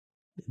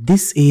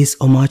This is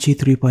Omarchy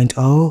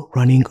 3.0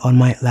 running on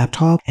my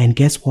laptop, and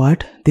guess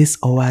what? This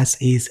OS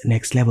is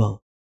next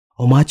level.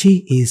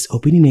 Omarchy is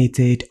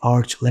opinionated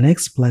Arch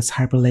Linux plus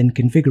Hyprland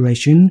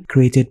configuration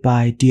created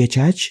by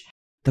DHH.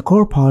 The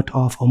core part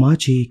of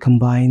Omarchy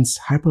combines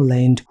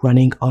Hyprland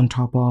running on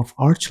top of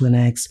Arch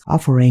Linux,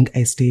 offering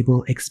a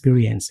stable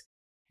experience.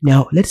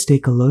 Now let's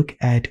take a look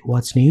at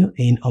what's new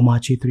in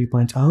Omarchy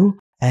 3.0,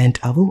 and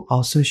I will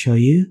also show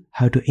you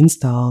how to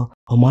install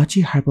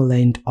Omarchy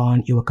Hyprland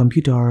on your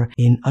computer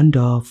in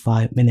under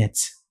 5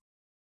 minutes.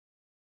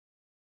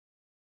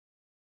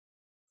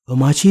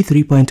 Omarchy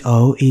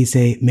 3.0 is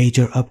a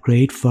major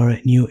upgrade for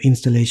new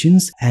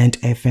installations and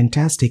a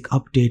fantastic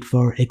update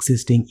for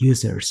existing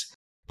users.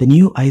 The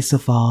new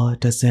ISO file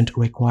doesn't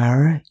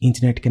require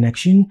internet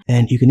connection,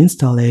 and you can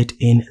install it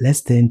in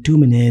less than 2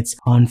 minutes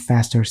on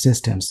faster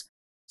systems.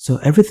 So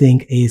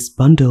everything is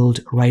bundled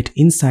right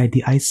inside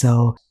the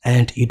ISO,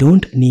 and you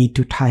don't need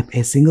to type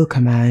a single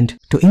command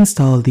to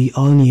install the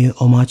all-new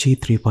Omarchy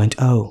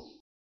 3.0.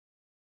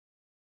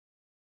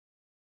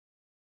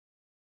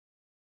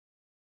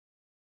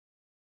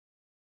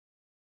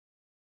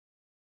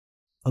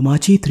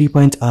 Omarchy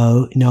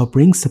 3.0 now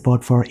brings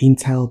support for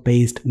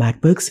Intel-based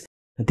MacBooks.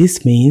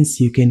 This means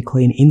you can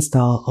clean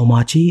install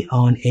Omarchy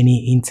on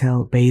any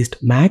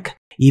Intel-based Mac,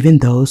 even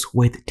those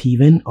with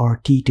T1 or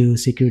T2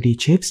 security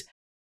chips.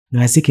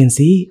 Now, as you can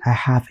see, I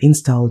have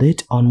installed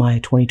it on my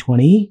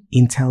 2020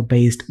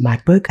 Intel-based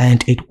MacBook,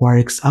 and it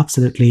works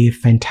absolutely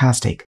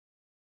fantastic.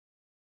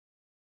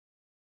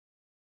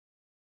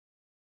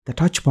 The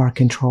touch bar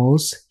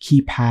controls,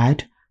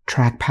 keypad,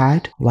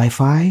 trackpad,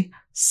 Wi-Fi,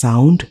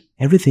 sound,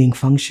 everything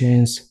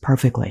functions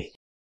perfectly.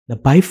 Now,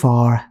 by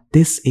far,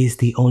 this is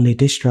the only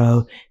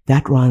distro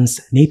that runs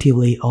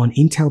natively on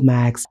Intel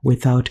Macs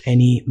without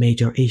any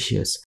major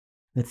issues.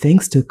 Now,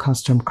 thanks to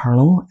custom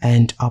kernel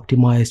and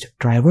optimized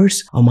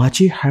drivers,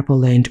 Omarchy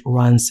Hyprland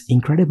runs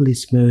incredibly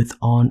smooth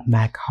on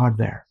Mac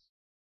hardware.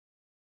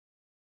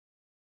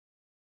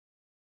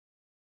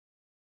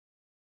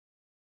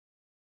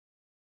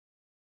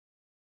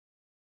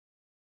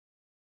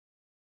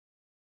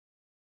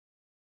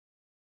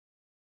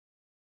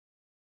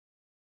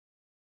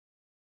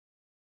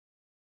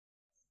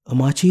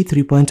 Omarchy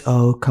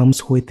 3.0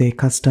 comes with a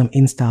custom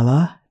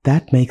installer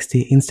that makes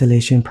the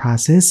installation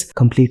process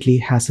completely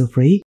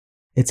hassle-free.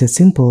 It's a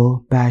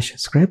simple bash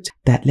script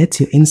that lets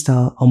you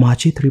install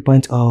Omarchy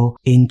 3.0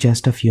 in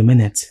just a few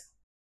minutes.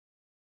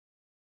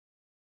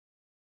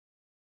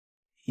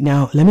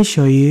 Now let me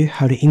show you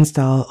how to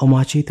install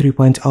Omarchy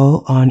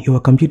 3.0 on your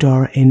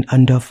computer in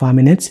under 5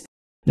 minutes.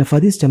 Now for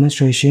this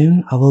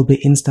demonstration, I will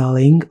be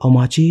installing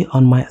Omarchy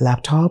on my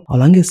laptop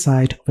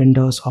alongside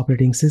Windows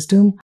operating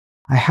system.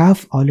 I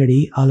have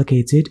already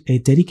allocated a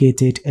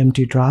dedicated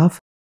empty drive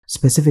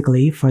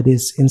specifically for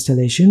this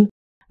installation.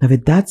 Now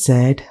with that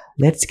said,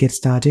 let's get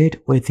started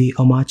with the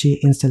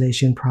Omarchy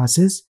installation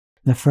process.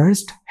 Now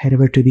first, head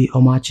over to the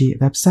Omarchy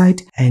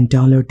website and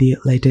download the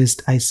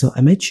latest ISO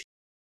image.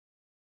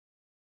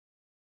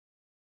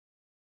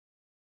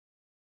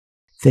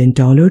 Then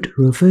download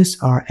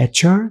Rufus or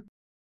Etcher.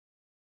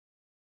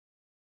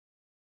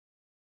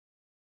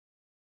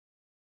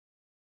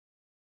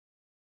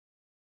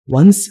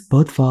 Once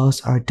both files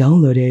are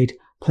downloaded,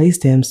 place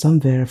them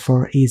somewhere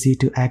for easy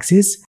to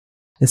access.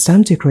 It's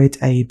time to create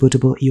a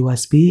bootable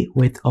USB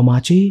with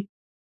Omarchy.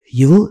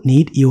 You will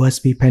need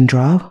USB pen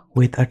drive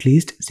with at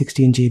least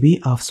 16 GB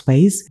of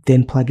space,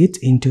 then plug it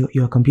into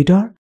your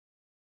computer.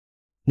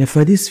 Now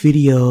for this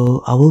video,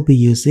 I will be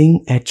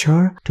using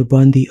Etcher to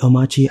burn the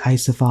Omarchy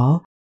ISO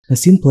file. Now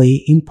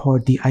simply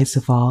import the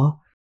ISO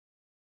file.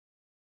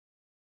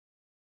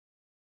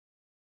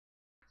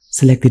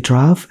 Select the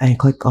drive and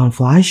click on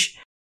Flash.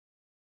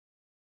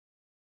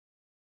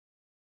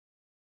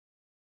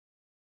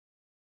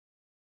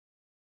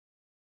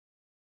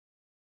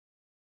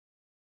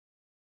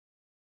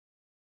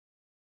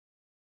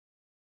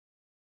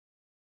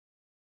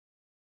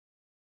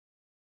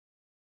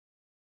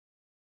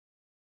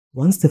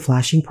 Once the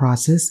flashing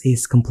process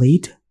is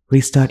complete,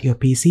 restart your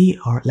PC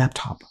or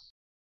laptop.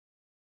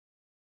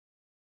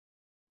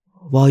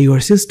 While your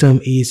system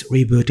is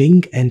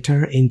rebooting,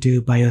 enter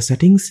into BIOS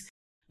settings.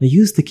 Now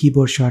use the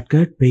keyboard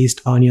shortcut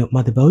based on your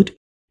motherboard.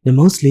 Now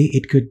mostly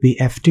it could be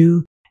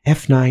F2,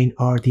 F9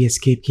 or the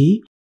escape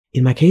key.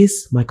 In my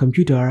case, my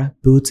computer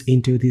boots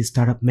into the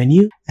startup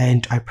menu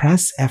and I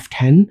press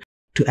F10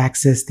 to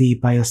access the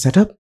BIOS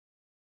setup.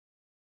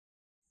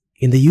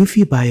 In the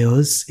UEFI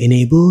BIOS,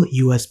 enable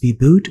USB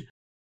boot.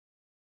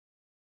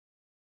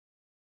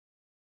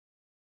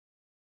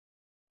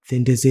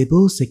 Then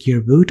disable secure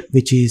boot,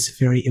 which is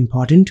very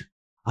important.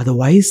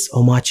 Otherwise,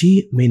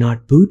 Omarchy may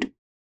not boot.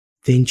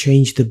 Then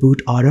change the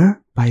boot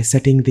order by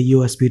setting the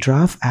USB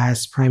drive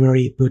as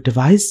primary boot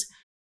device.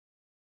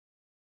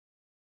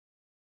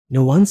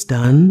 Now once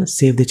done,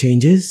 save the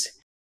changes.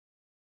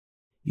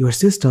 Your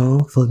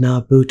system will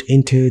now boot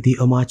into the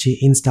Omarchy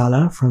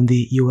installer from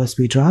the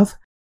USB drive.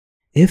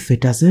 If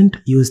it doesn't,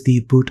 use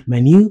the boot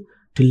menu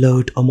to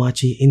load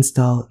Omarchy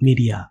install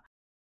media.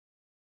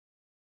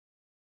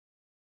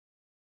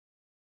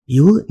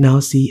 You will now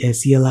see a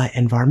CLI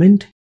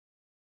environment.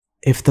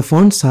 If the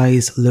font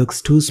size looks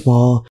too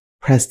small,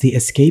 press the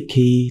Escape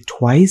key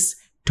twice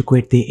to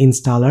quit the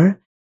installer.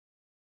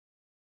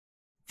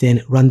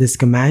 Then run this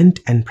command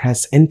and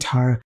press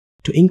Enter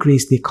to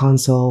increase the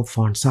console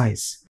font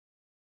size.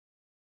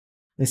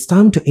 It's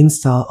time to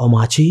install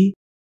Omarchy.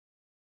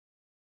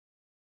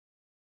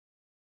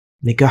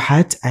 Now go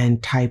ahead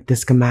and type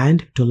this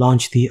command to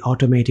launch the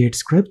automated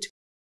script.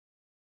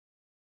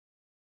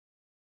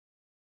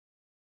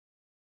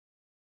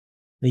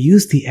 Now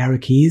use the arrow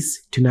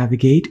keys to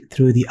navigate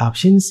through the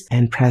options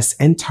and press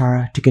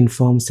Enter to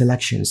confirm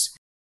selections.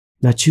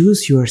 Now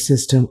choose your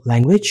system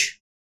language.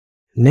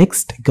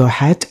 Next, go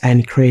ahead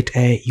and create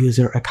a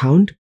user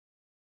account.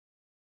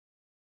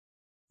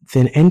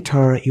 Then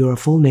enter your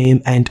full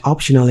name and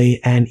optionally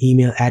an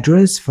email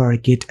address for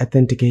Git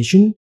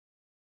authentication.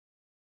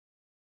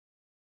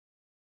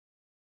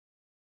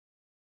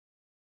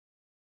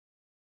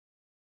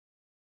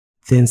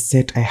 Then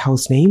set a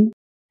host name.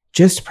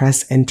 Just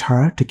press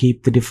Enter to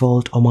keep the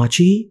default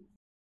Omarchy.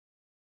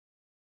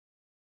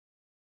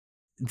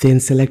 Then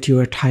select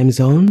your time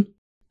zone.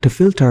 To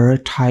filter,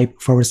 type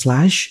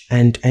 /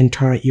 and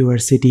enter your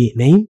city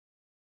name.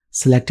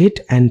 Select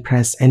it and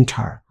press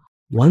Enter.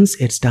 Once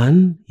it's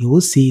done, you will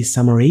see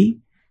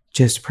Summary.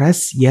 Just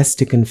press Yes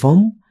to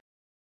confirm.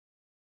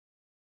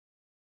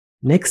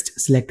 Next,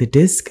 select the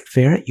disk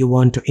where you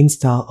want to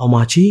install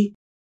Omarchy.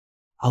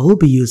 I will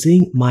be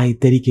using my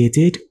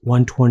dedicated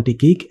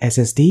 120GB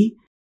SSD.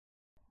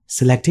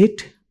 Select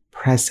it,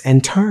 press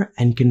Enter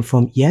and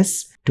confirm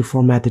Yes to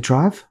format the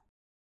drive.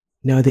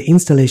 Now the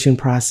installation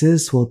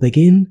process will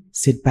begin.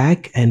 Sit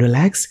back and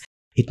relax.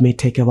 It may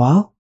take a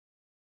while.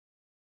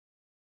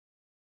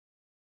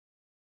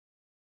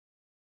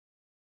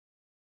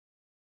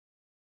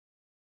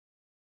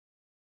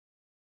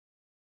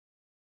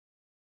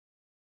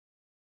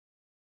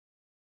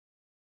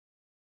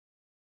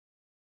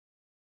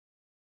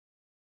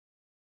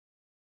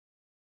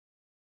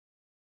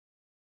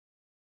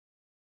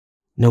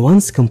 Now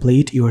once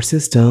complete, your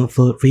system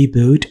will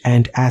reboot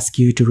and ask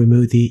you to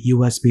remove the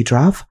USB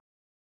drive.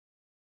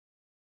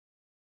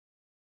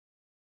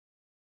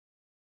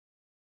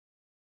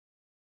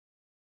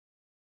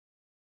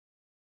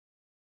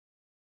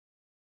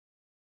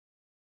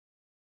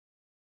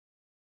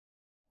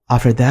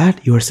 After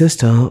that, your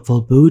system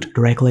will boot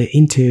directly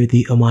into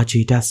the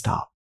Omarchy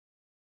desktop.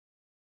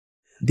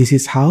 This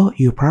is how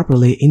you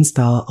properly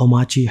install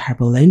Omarchy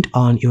Hyprland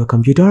on your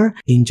computer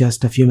in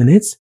just a few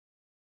minutes.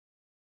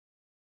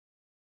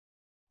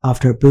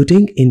 After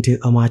booting into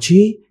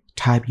Omarchy,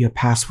 type your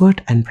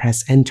password and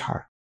press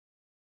Enter.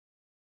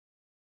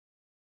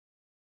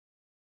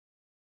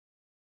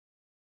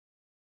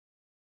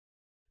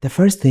 The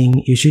first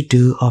thing you should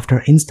do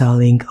after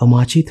installing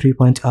Omarchy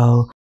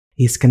 3.0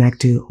 is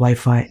connect to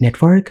Wi-Fi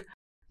network.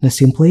 Now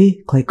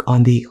simply click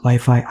on the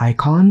Wi-Fi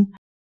icon.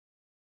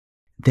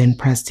 Then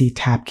press the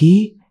Tab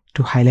key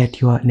to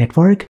highlight your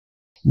network.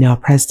 Now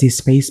press the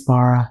space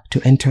bar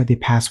to enter the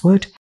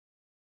password.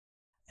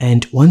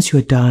 And once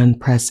you're done,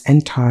 press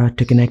Enter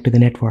to connect to the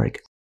network.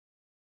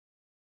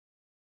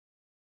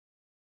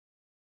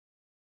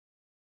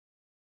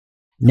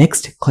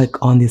 Next,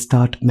 click on the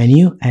Start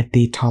menu at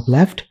the top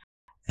left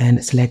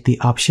and select the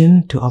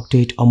option to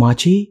update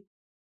Omarchy.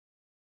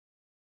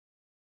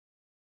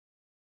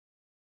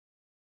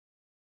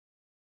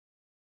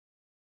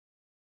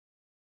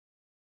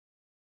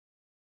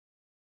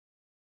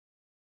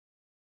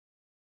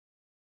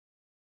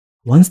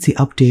 Once the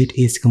update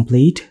is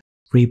complete,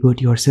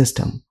 reboot your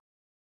system.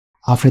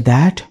 After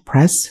that,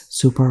 press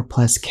Super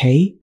plus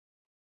K.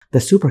 The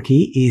Super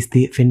key is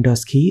the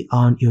Windows key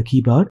on your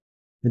keyboard.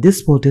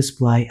 This will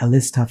display a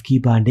list of key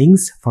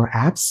bindings for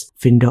apps,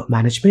 window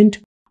management,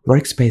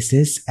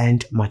 workspaces,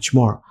 and much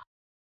more.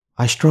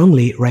 I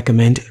strongly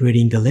recommend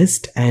reading the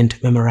list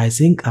and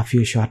memorizing a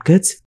few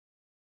shortcuts.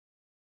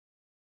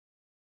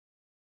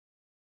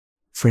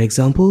 For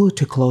example,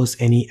 to close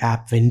any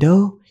app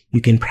window, you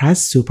can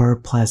press Super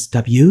plus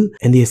W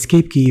and the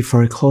Escape key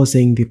for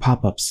closing the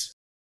pop-ups.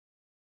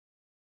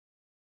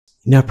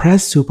 Now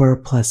press Super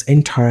plus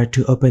Enter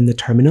to open the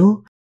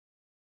terminal.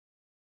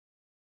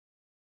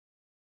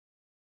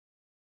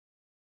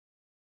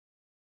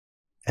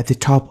 At the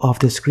top of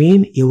the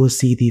screen, you will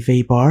see the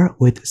V bar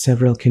with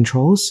several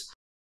controls.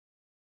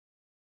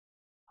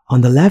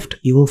 On the left,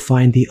 you will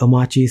find the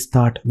Omarchy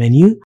Start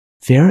menu,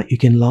 where you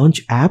can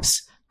launch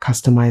apps,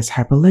 customize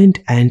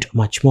Hyprland, and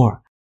much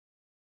more.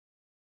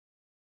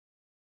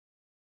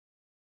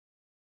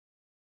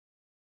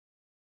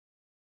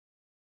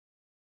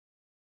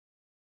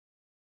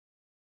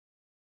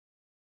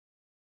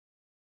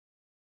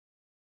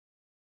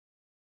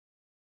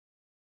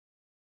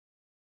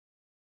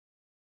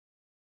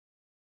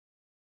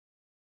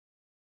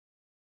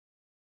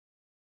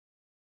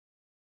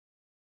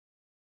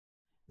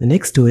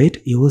 Next to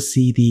it, you will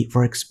see the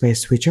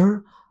workspace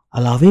switcher,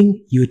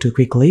 allowing you to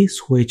quickly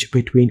switch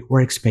between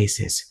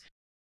workspaces.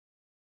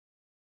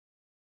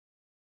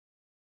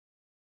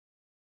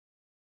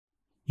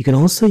 You can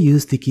also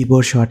use the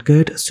keyboard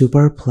shortcut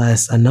super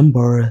plus a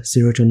number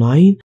 0 to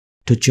 9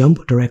 to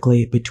jump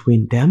directly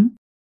between them.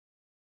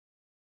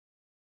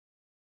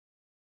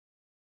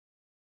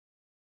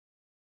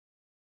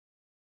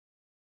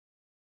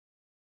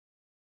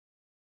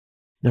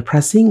 Now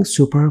pressing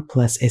super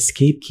plus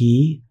escape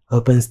key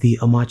opens the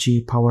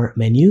Omarchy power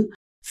menu,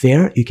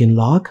 where you can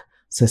lock,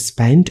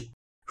 suspend,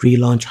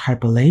 relaunch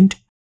Hyprland,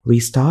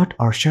 restart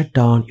or shut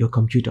down your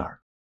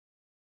computer.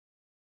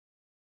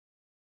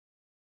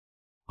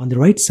 On the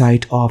right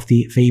side of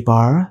the V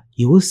bar,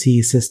 you will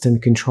see system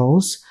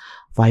controls,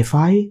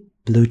 Wi-Fi,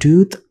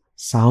 Bluetooth,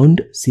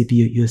 sound,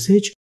 CPU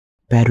usage,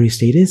 battery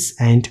status,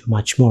 and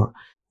much more.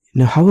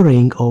 Now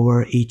hovering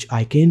over each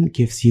icon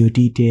gives you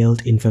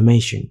detailed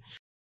information.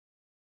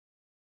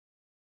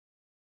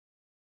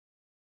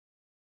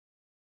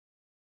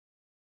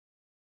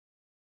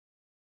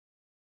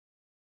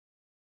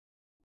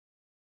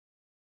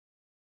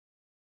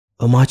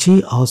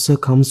 Omarchy also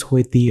comes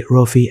with the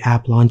Rofi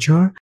app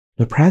launcher.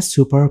 Now press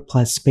super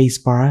plus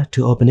spacebar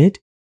to open it.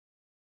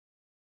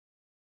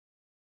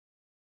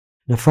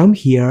 Now from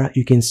here,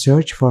 you can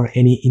search for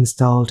any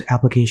installed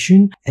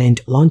application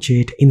and launch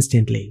it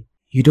instantly.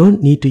 You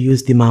don't need to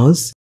use the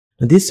mouse.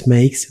 Now this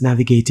makes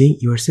navigating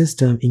your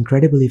system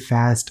incredibly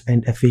fast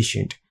and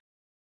efficient.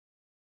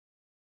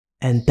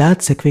 And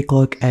that's a quick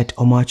look at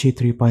Omarchy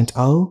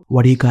 3.0.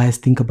 What do you guys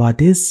think about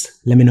this?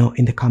 Let me know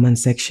in the comment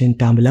section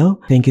down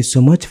below. Thank you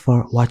so much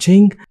for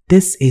watching.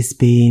 This has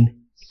been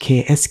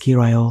KSK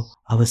Royal.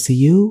 I will see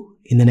you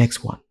in the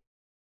next one.